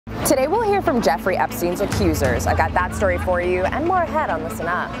Today we'll hear from Jeffrey Epstein's accusers. I got that story for you and more ahead on Listen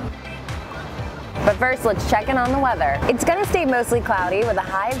Up. But first, let's check in on the weather. It's gonna stay mostly cloudy with a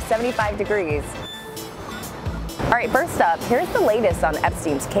high of 75 degrees. All right, first up, here's the latest on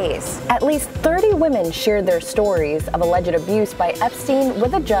Epstein's case. At least 30 women shared their stories of alleged abuse by Epstein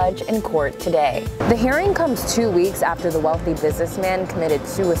with a judge in court today. The hearing comes 2 weeks after the wealthy businessman committed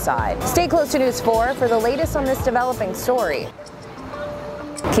suicide. Stay close to News 4 for the latest on this developing story.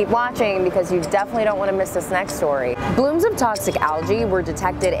 Keep watching because you definitely don't want to miss this next story. Blooms of toxic algae were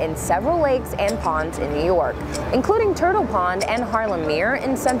detected in several lakes and ponds in New York, including Turtle Pond and Harlem Mere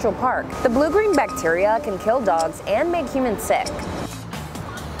in Central Park. The blue-green bacteria can kill dogs and make humans sick.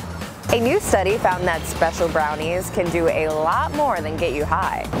 A new study found that special brownies can do a lot more than get you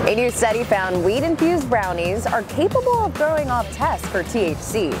high. A new study found weed-infused brownies are capable of throwing off tests for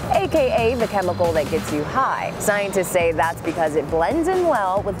THC, aka the chemical that gets you high. Scientists say that's because it blends in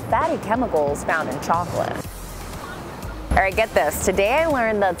well with fatty chemicals found in chocolate. Alright, get this. Today I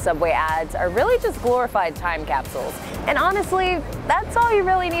learned that Subway ads are really just glorified time capsules. And honestly, that's all you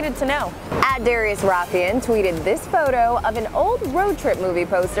really needed to know. Darius Raffian tweeted this photo of an old road trip movie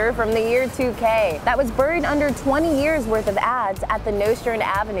poster from the year 2K that was buried under 20 years worth of ads at the Nostrand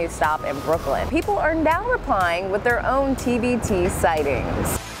Avenue stop in Brooklyn. People are now replying with their own TBT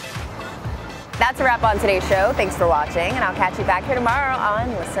sightings. That's a wrap on today's show. Thanks for watching, and I'll catch you back here tomorrow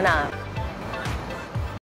on Listen Up.